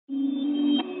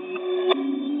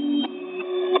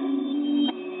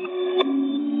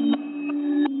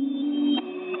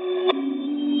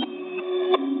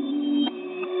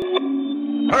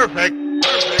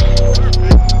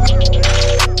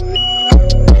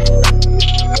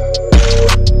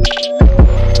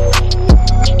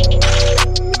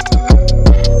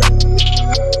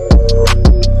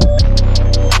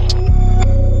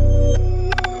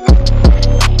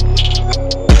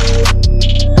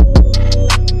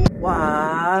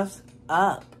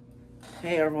up?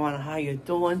 Hey everyone, how you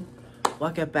doing?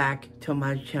 Welcome back to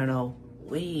my channel.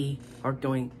 We are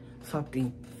doing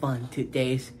something fun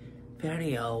today's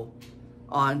video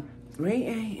on 3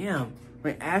 a.m.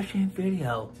 reaction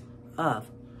video of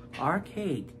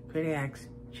Arcade Craniacs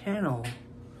channel.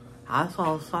 I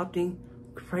saw something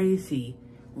crazy,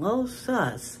 low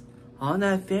sus on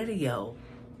that video.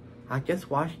 I just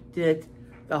watched it,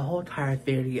 the whole entire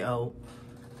video.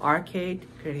 Arcade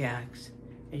Craniacs.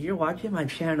 If you're watching my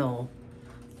channel,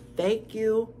 thank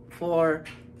you for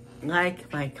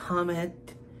like my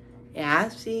comment. And I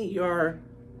see your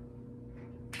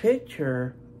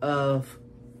picture of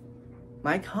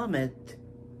my comment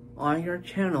on your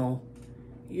channel.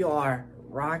 You are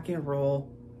rock and roll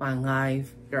my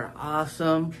life. You're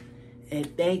awesome.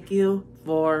 And thank you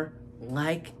for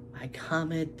like my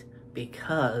comment,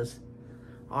 because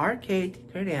Arcade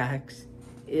Craniacs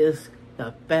is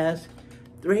the best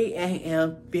 3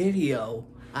 a.m. video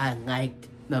I liked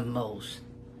the most.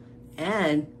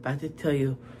 And about to tell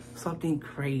you something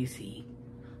crazy.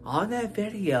 On that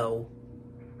video,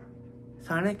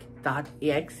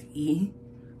 Sonic.exe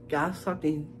got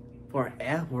something for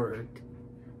Edward.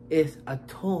 It's a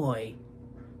toy,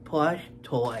 plush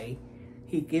toy.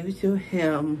 He gives to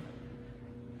him.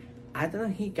 I don't know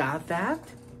if he got that,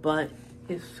 but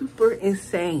it's super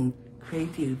insane,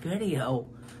 crazy video,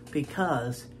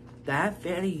 because that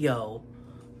video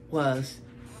was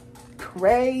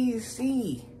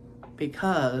crazy,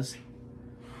 because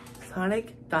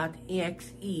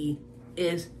Sonic.exe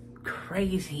is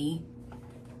crazy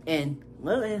and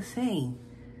literally insane.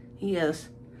 He is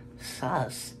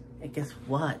sus. And guess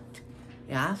what?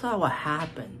 Yeah, I saw what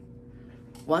happened.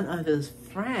 One of his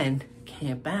friends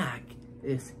came back,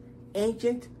 this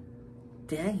Agent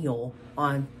Daniel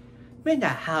on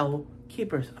Midnight Howl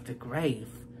Keepers of the Grave.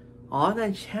 On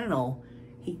that channel,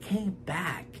 he came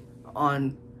back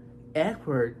on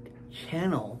Edward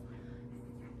channel.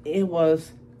 It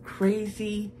was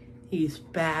crazy. He's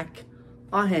back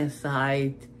on his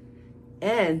side.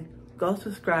 And go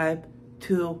subscribe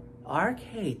to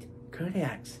Arcade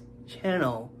Craniacs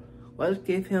channel. Let's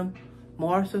give him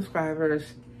more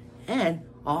subscribers. And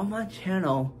on my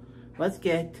channel, let's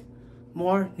get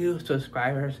more new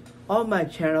subscribers on my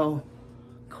channel.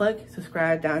 Click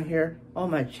subscribe down here on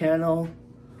my channel.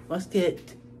 Let's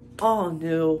get all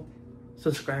new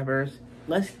subscribers.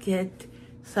 Let's get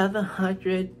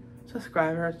 700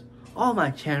 subscribers on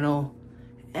my channel.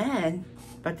 And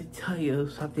about to tell you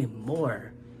something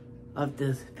more of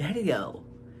this video.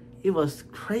 It was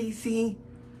crazy.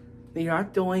 They are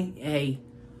doing a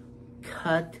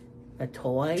cut a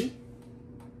toy.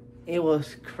 It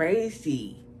was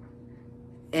crazy.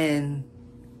 And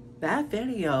that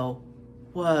video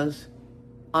was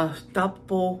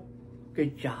unstoppable.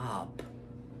 Good job.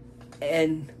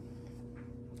 And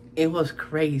it was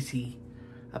crazy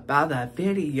about that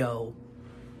video.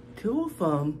 Two of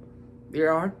them, they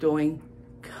are doing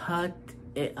cut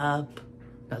it up,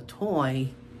 the toy.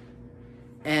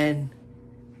 And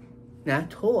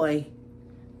that toy,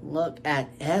 look at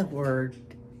Edward.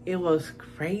 It was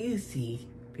crazy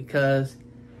because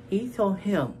he told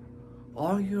him,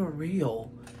 "Are you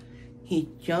real?" He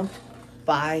jumped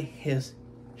by his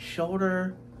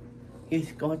shoulder.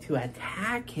 He's going to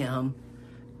attack him.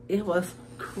 It was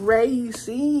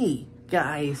crazy,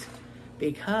 guys,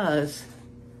 because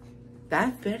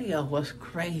that video was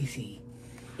crazy.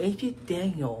 Agent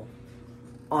Daniel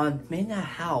on Midnight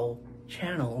Howl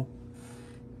channel,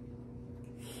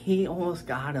 he almost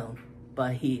got him,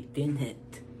 but he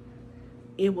didn't.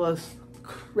 It was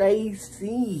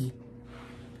crazy.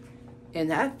 And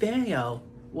that video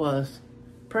was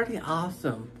pretty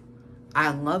awesome. I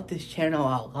love this channel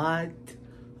a lot.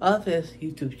 Of his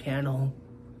YouTube channel,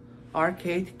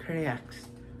 Arcade Craniacs.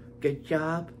 Good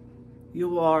job.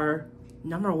 You are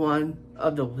 #1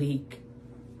 of the week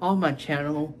on my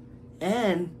channel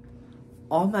and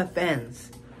all my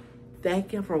fans.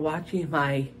 Thank you for watching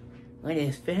my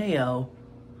latest video,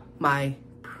 my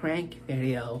prank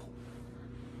video.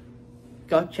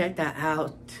 Go check that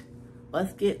out.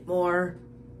 Let's get more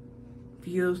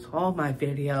views on my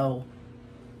video.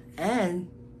 And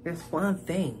there's one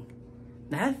thing.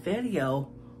 That video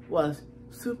was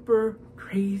super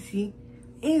crazy,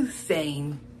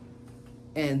 insane.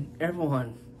 And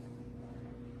everyone,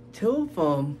 two of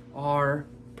them are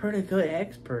pretty good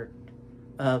expert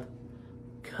of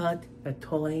cut a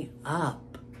toy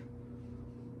up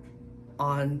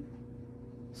on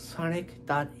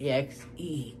Sonic.exe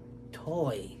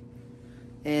toy.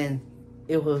 And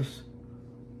it was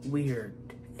weird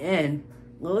and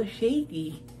a little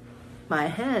shaky, my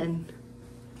hand,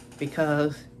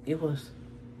 because it was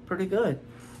pretty good.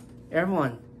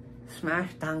 everyone,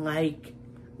 smash that like.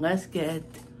 Let's get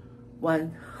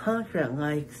 100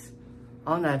 likes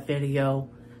on that video.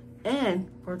 And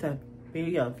for the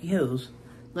video views,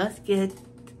 let's get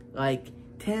like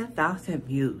 10,000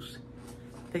 views.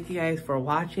 Thank you guys for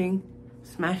watching.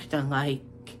 Smash the like,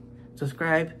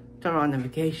 subscribe, turn on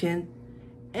notification,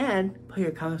 and put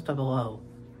your comments down below.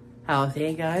 I'll see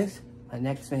you guys in the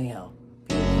next video.